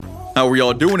How are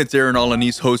y'all doing? It's Aaron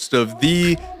Alanis, host of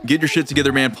the Get Your Shit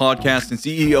Together Man podcast and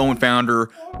CEO and founder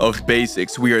of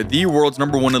Basics. We are the world's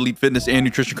 #1 elite fitness and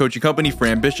nutrition coaching company for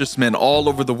ambitious men all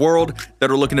over the world that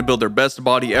are looking to build their best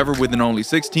body ever within only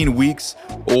 16 weeks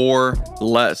or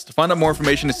less. To find out more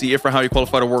information to see if or how you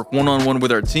qualify to work one-on-one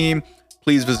with our team,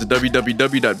 please visit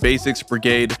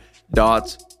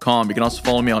www.basicsbrigade.com. You can also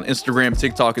follow me on Instagram,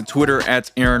 TikTok, and Twitter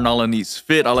at Aaron Alanis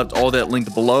Fit. I left all that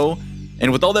linked below. And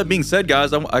with all that being said,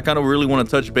 guys, I kind of really want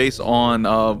to touch base on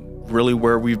really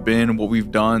where we've been, what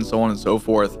we've done, so on and so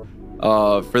forth.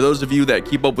 For those of you that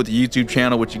keep up with the YouTube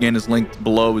channel, which again is linked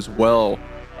below as well,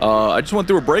 I just went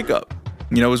through a breakup.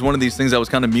 You know, it was one of these things that was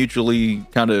kind of mutually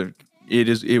it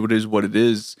is what it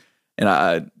is,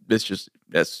 and that's just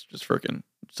freaking.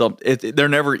 So they're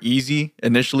never easy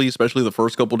initially, especially the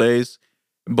first couple days,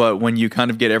 but when you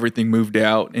kind of get everything moved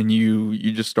out and you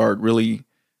just start really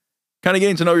kind of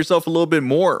getting to know yourself a little bit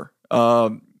more,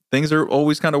 things are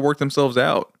always kind of work themselves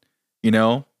out. You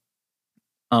know,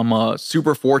 I'm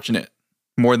super fortunate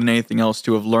more than anything else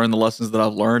to have learned the lessons that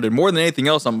I've learned. And more than anything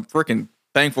else, I'm freaking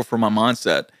thankful for my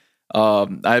mindset. I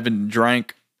haven't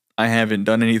drank. I haven't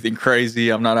done anything crazy.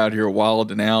 I'm not out here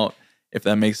wilding out, if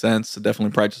that makes sense. I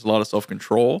definitely practice a lot of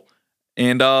self-control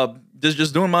and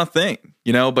just doing my thing,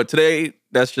 you know. But today,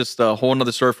 that's just a whole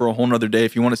nother story for a whole nother day.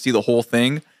 If you want to see the whole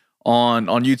thing, on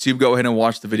YouTube, go ahead and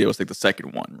watch the video. It's like the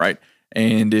second one, right?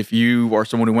 And if you are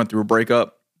someone who went through a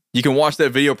breakup, you can watch that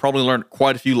video, probably learn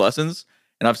quite a few lessons.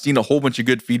 And I've seen a whole bunch of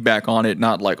good feedback on it.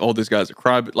 Not like, oh, this guy's a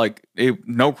cry, but like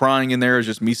no crying in there. It's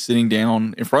just me sitting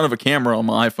down in front of a camera on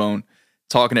my iPhone,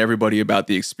 talking to everybody about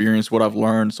the experience, what I've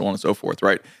learned, so on and so forth,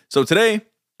 right? So today,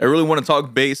 I really want to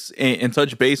talk base and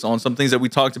touch base on some things that we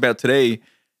talked about today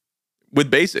with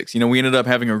Basics. You know, we ended up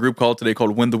having a group call today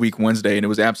called Win the Week Wednesday, and it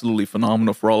was absolutely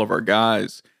phenomenal for all of our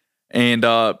guys. And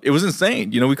it was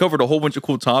insane. You know, we covered a whole bunch of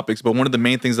cool topics, but one of the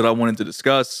main things that I wanted to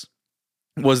discuss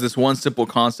was this one simple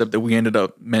concept that we ended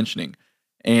up mentioning.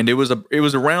 And it was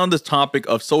around this topic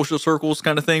of social circles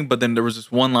kind of thing, but then there was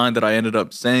this one line that I ended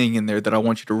up saying in there that I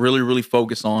want you to really, really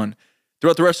focus on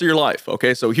throughout the rest of your life.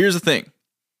 Okay, so here's the thing.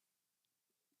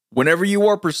 Whenever you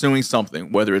are pursuing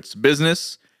something, whether it's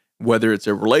business, whether it's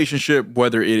a relationship,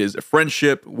 whether it is a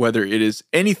friendship, whether it is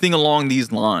anything along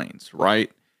these lines,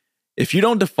 right? If you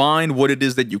don't define what it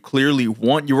is that you clearly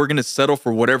want, you are going to settle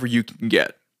for whatever you can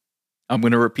get. I'm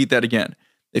going to repeat that again.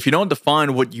 If you don't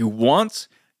define what you want,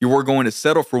 you are going to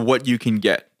settle for what you can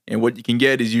get. And what you can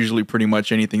get is usually pretty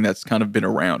much anything that's kind of been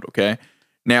around, okay?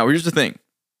 Now, here's the thing.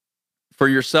 For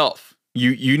yourself,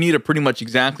 you need to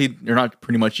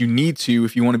you need to,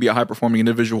 if you want to be a high-performing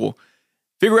individual,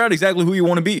 figure out exactly who you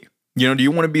want to be. You know, do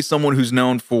you want to be someone who's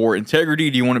known for integrity?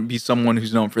 Do you want to be someone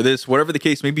who's known for this? Whatever the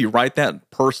case may be, write that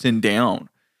person down.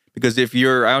 Because if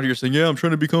you're out here saying, yeah, I'm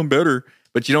trying to become better,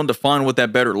 but you don't define what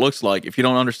that better looks like, if you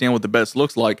don't understand what the best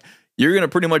looks like, you're going to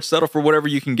pretty much settle for whatever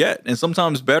you can get. And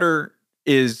sometimes better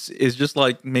is just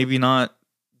like maybe not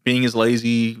being as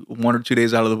lazy 1 or 2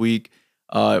 days out of the week.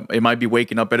 It might be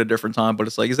waking up at a different time, but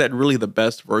it's like, is that really the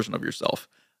best version of yourself?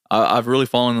 I've really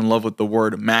fallen in love with the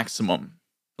word maximum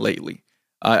lately.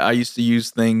 I used to use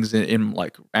things in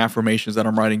like affirmations that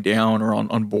I'm writing down or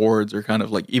on boards or kind of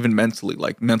like even mentally,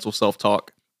 like mental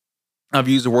self-talk. I've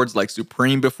used the words like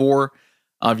supreme before.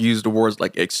 I've used the words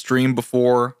like extreme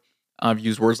before. I've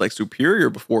used words like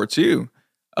superior before too.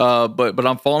 But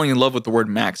I'm falling in love with the word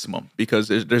maximum because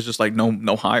there's just like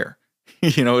no higher.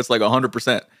 You know, it's like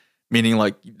 100%, meaning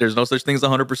like there's no such thing as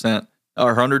 100% or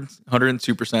 100,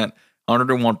 102%,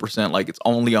 101%. Like it's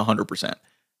only 100%.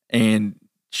 And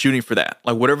shooting for that,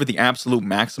 like whatever the absolute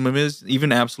maximum is,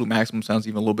 even absolute maximum sounds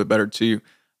even a little bit better too.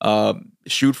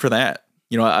 Shoot for that.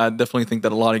 You know, I definitely think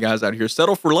that a lot of guys out here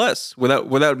settle for less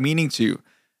without meaning to.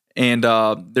 And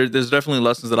there's definitely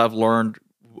lessons that I've learned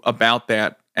about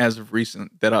that as of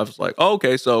recent that I was like, oh,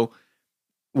 okay, so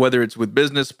whether it's with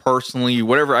business, personally,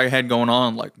 whatever I had going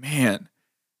on, like, man,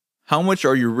 how much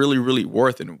are you really, really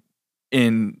worth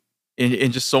in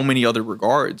just so many other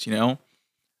regards, you know?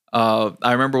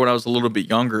 I remember when I was a little bit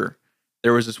younger,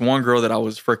 there was this one girl that I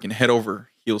was freaking head over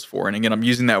heels for. And again, I'm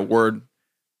using that word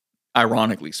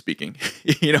ironically speaking.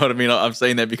 You know what I mean? I'm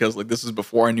saying that because like this is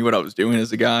before I knew what I was doing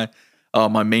as a guy.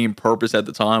 My main purpose at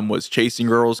the time was chasing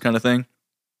girls kind of thing.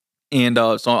 And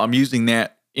so I'm using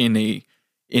that in a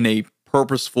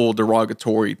purposeful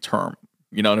derogatory term.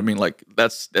 You know what I mean? Like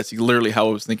that's literally how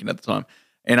I was thinking at the time.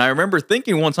 And I remember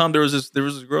thinking one time there was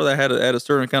this girl that had a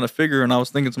certain kind of figure, and I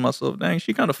was thinking to myself, dang,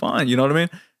 she kind of fine. You know what I mean?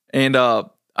 And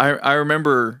I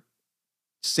remember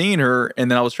seeing her,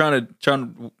 and then I was trying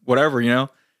to whatever, you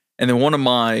know. And then one of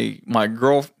my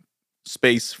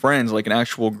space friends, like an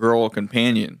actual girl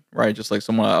companion, right? Just like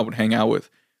someone I would hang out with.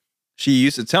 She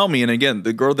used to tell me, and again,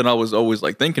 the girl that I was always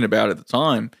like thinking about at the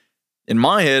time, in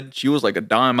my head, she was like a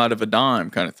dime out of a dime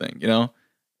kind of thing, you know?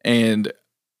 And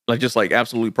like just like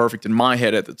absolutely perfect in my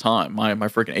head at the time, my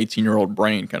freaking 18-year-old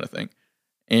brain kind of thing.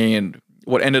 And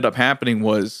what ended up happening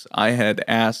was I had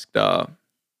asked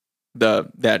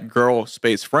that girl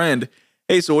space friend,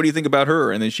 "Hey, so what do you think about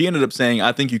her?" And then she ended up saying,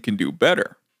 "I think you can do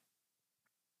better."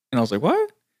 And I was like,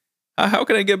 "What? How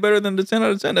can I get better than the 10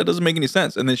 out of 10? That doesn't make any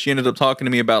sense." And then she ended up talking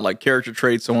to me about like character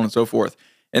traits, so on and so forth.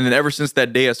 And then ever since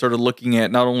that day, I started looking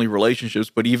at not only relationships,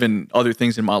 but even other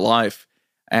things in my life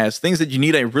as things that you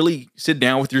need to really sit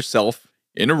down with yourself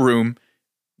in a room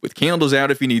with candles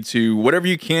out if you need to, whatever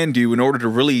you can do in order to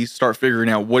really start figuring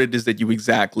out what it is that you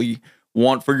exactly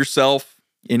want for yourself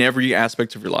in every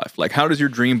aspect of your life. Like, how does your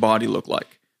dream body look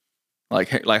like? Like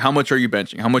how much are you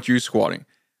benching? How much are you squatting?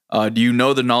 Do you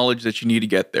know the knowledge that you need to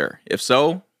get there? If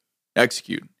so,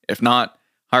 execute. If not,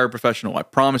 hire a professional. I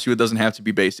promise you it doesn't have to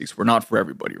be basics. We're not for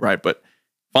everybody, right? But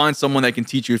find someone that can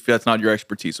teach you if that's not your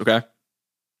expertise, okay?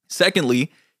 Secondly,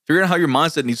 figure out how your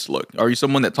mindset needs to look. Are you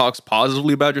someone that talks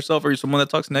positively about yourself? Or are you someone that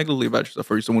talks negatively about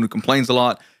yourself? Are you someone who complains a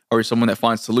lot? Or are you someone that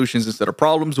finds solutions instead of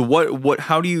problems?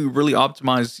 How do you really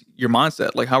optimize your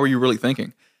mindset? Like, how are you really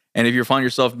thinking? And if you find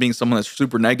yourself being someone that's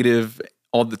super negative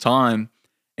all the time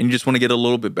and you just want to get a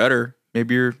little bit better,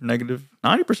 maybe you're negative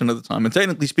 90% of the time. And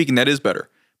technically speaking, that is better.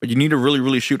 But you need to really,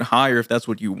 really shoot higher if that's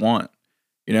what you want.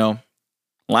 You know,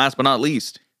 last but not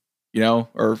least,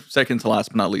 or second to last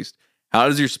but not least, how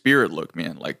does your spirit look,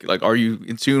 man? Like, are you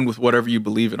in tune with whatever you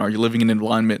believe in? Are you living in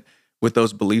alignment with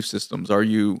those belief systems? Are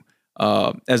you,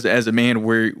 as a man,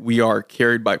 where we are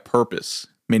carried by purpose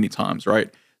many times,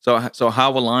 right? So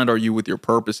how aligned are you with your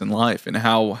purpose in life, and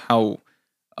how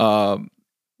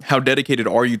dedicated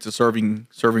are you to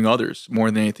serving others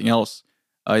more than anything else?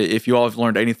 If you all have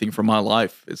learned anything from my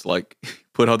life, it's like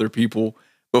put other people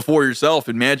before yourself,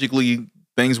 and magically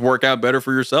things work out better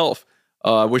for yourself.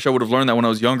 I wish I would have learned that when I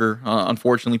was younger.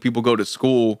 Unfortunately, people go to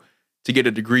school to get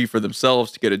a degree for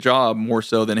themselves, to get a job, more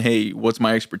so than, hey, what's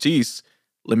my expertise?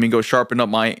 Let me go sharpen up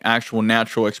my actual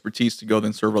natural expertise to go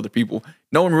then serve other people.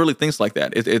 No one really thinks like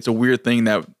that. It's a weird thing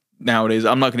that nowadays,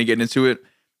 I'm not going to get into it,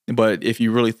 but if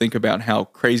you really think about how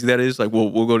crazy that is, like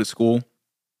we'll go to school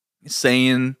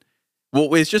saying,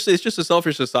 well, it's just a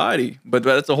selfish society, but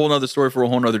that's a whole nother story for a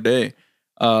whole nother day.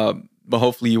 But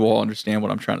hopefully you all understand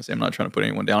what I'm trying to say. I'm not trying to put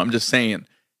anyone down. I'm just saying,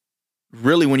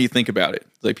 really, when you think about it,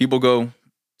 like people go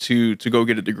to go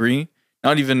get a degree,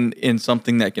 not even in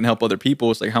something that can help other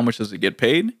people. It's like, how much does it get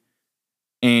paid?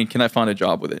 And can I find a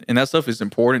job with it? And that stuff is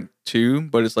important too,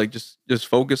 but it's like, just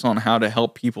focus on how to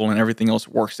help people, and everything else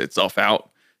works itself out.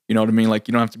 You know what I mean? Like,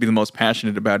 you don't have to be the most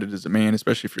passionate about it as a man,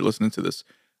 especially if you're listening to this.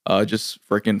 Just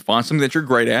freaking find something that you're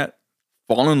great at,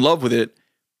 fall in love with it,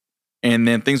 and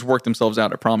then things work themselves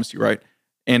out. I promise you, right?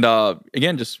 And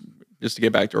again, just to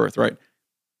get back to earth, right?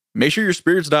 Make sure your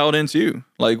spirit's dialed in too.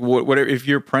 Like whatever, if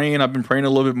you're praying, I've been praying a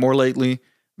little bit more lately.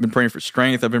 I've been praying for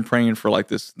strength. I've been praying for like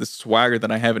this swagger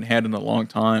that I haven't had in a long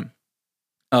time.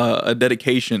 A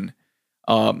dedication,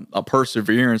 a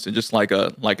perseverance, and just like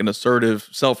an assertive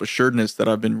self-assuredness that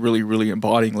I've been really, really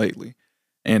embodying lately.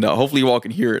 And hopefully you all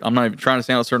can hear it. I'm not even trying to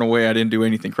sound a certain way. I didn't do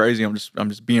anything crazy. I'm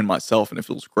just being myself, and it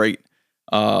feels great.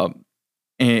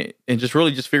 And just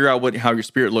really just figure out how your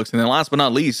spirit looks. And then last but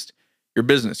not least, your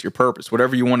business, your purpose,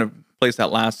 whatever you want to place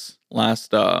that last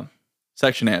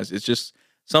section as. It's just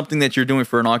something that you're doing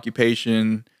for an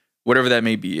occupation, whatever that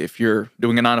may be. If you're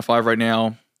doing a 9-to-5 right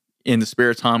now, in the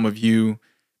spare time of you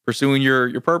pursuing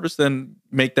your purpose, then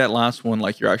make that last one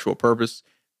like your actual purpose.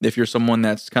 If you're someone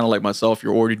that's kind of like myself,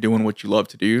 you're already doing what you love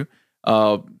to do,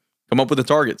 come up with the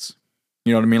targets.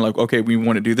 You know what I mean? Like, okay, we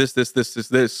want to do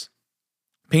this.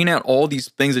 Paint out all these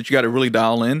things that you got to really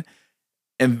dial in,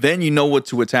 and then you know what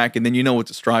to attack, and then you know what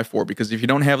to strive for. Because if you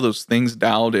don't have those things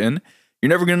dialed in, you're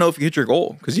never going to know if you hit your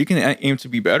goal, because you can aim to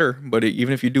be better. But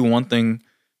even if you do one thing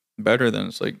better, then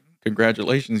it's like,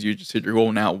 congratulations, you just hit your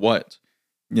goal. Now what?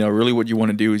 Really what you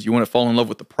want to do is you want to fall in love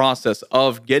with the process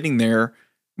of getting there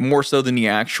more so than the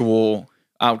actual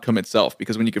outcome itself.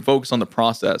 Because when you can focus on the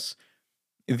process,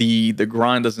 the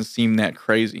grind doesn't seem that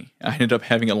crazy. I ended up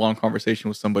having a long conversation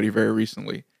with somebody very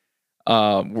recently,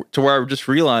 to where I just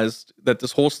realized that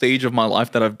this whole stage of my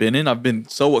life that I've been in, I've been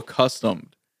so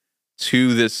accustomed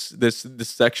to this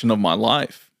section of my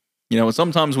life. And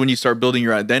sometimes when you start building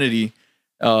your identity,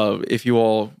 if you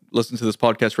all listen to this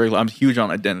podcast regularly, I'm huge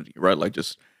on identity, right? Like,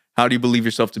 just how do you believe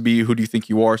yourself to be? Who do you think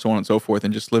you are? So on and so forth.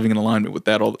 And just living in alignment with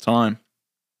that all the time.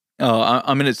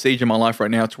 I'm in a stage in my life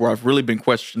right now to where I've really been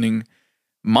questioning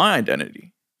my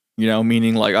identity.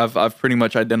 meaning like I've pretty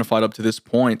much identified up to this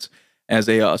point as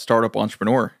a startup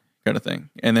entrepreneur kind of thing.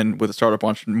 And then with a startup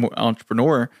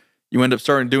entrepreneur, you end up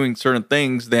starting doing certain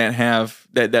things that have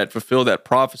that fulfill that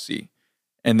prophecy.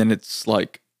 And then it's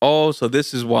like, oh, so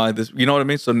this is why this, you know what I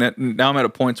mean? So now I'm at a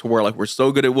point to where like we're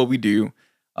so good at what we do.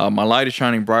 My light is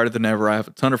shining brighter than ever. I have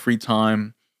a ton of free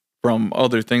time from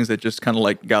other things that just kind of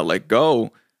like got let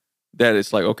go, that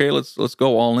it's like, okay, let's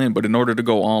go all in. But in order to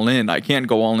go all in, I can't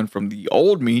go all in from the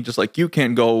old me, just like you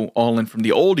can't go all in from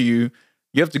the old you.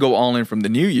 You have to go all in from the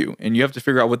new you, and you have to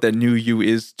figure out what that new you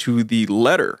is to the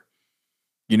letter.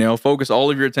 Focus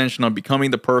all of your attention on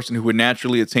becoming the person who would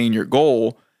naturally attain your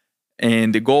goal,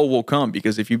 and the goal will come,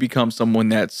 because if you become someone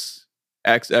that's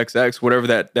XXX, whatever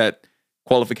that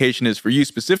qualification is for you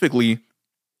specifically,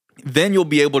 then you'll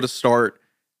be able to start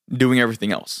doing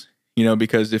everything else.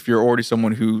 Because if you're already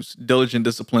someone who's diligent,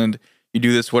 disciplined, you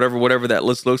do this, whatever that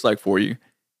list looks like for you,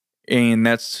 and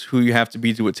that's who you have to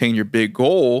be to attain your big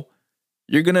goal,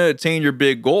 you're going to attain your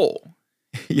big goal.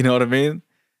 You know what I mean?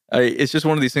 It's just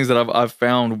one of these things that I've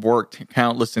found worked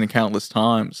countless and countless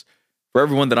times for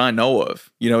everyone that I know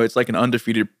of. It's like an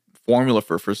undefeated formula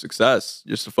for success,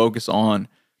 just to focus on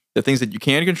the things that you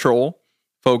can control,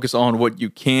 focus on what you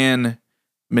can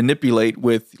manipulate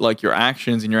with like your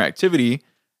actions and your activity,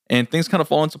 and things kind of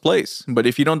fall into place. But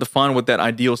if you don't define what that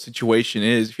ideal situation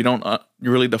is, if you don't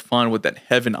really define what that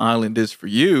heaven island is for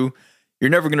you, you're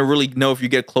never going to really know if you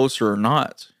get closer or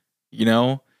not.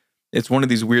 It's one of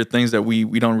these weird things that we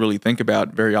don't really think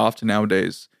about very often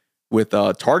nowadays with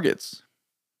targets.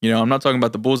 I'm not talking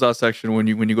about the bullseye section when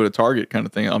you go to Target kind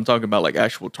of thing. I'm talking about like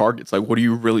actual targets. Like, what are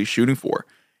you really shooting for?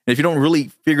 And if you don't really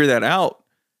figure that out,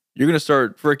 you're going to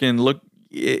start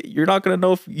you're not going to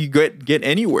know if you get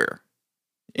anywhere.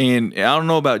 And I don't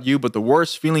know about you, but the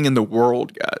worst feeling in the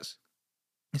world, guys,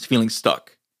 is feeling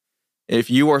stuck. If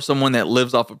you are someone that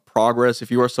lives off of progress, if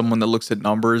you are someone that looks at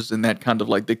numbers and that kind of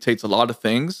like dictates a lot of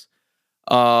things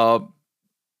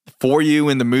for you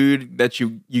in the mood that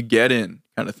you get in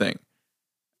kind of thing,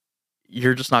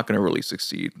 you're just not going to really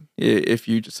succeed if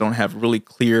you just don't have really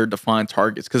clear, defined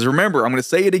targets. Because remember, I'm going to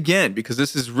say it again, because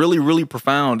this is really, really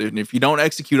profound. And if you don't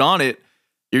execute on it,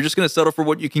 you're just going to settle for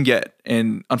what you can get.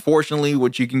 And unfortunately,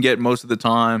 what you can get most of the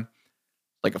time,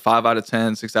 like a 5 out of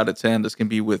 10, 6 out of 10, this can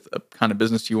be with a kind of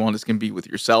business you want. This can be with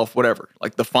yourself, whatever.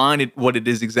 Like, define it, what it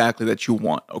is exactly that you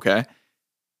want, okay?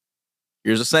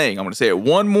 Here's a saying. I'm going to say it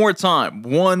one more time.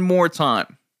 One more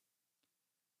time.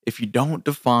 If you don't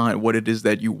define what it is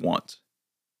that you want,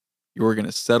 you're going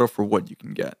to settle for what you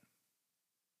can get.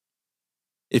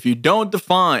 If you don't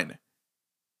define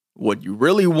what you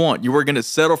really want, you are going to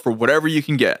settle for whatever you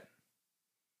can get.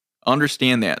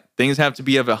 Understand that. Things have to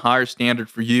be of a higher standard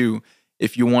for you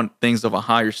if you want things of a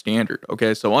higher standard,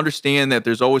 okay? So understand that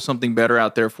there's always something better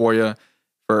out there for you,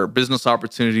 for business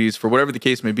opportunities, for whatever the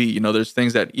case may be. There's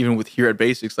things that even with here at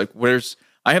Basics, like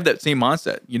I have that same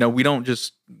mindset. We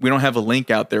don't have a link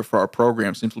out there for our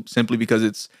program simply because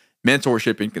it's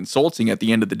mentorship and consulting at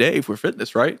the end of the day for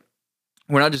fitness, right?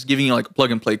 We're not just giving you like a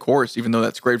plug and play course, even though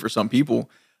that's great for some people.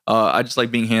 I just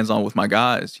like being hands-on with my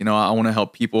guys. I want to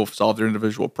help people solve their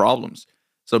individual problems.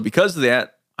 So because of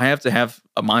that, I have to have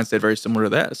a mindset very similar to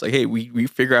that. It's like, hey, we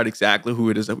figure out exactly who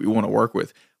it is that we want to work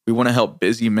with. We want to help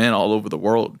busy men all over the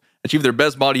world achieve their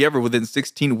best body ever within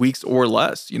 16 weeks or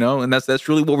less, and that's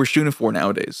really what we're shooting for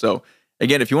nowadays. So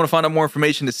again, if you want to find out more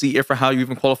information to see if or how you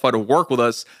even qualify to work with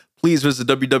us, please visit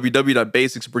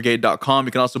www.basicsbrigade.com.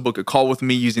 You can also book a call with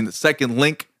me using the second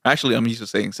link. Actually, I'm used to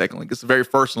saying second link. It's the very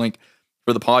first link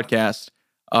for the podcast.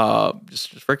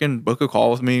 Just freaking book a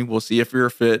call with me. We'll see if you're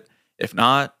a fit. If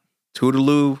not,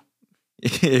 toodaloo.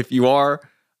 If you are,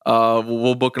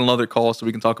 we'll book another call so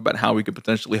we can talk about how we could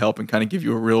potentially help and kind of give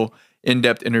you a real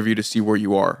in-depth interview to see where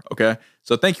you are. Okay.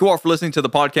 So thank you all for listening to the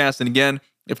podcast. And again,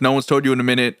 if no one's told you in a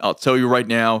minute, I'll tell you right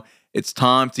now, it's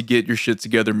time to get your shit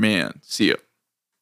together, man. See ya.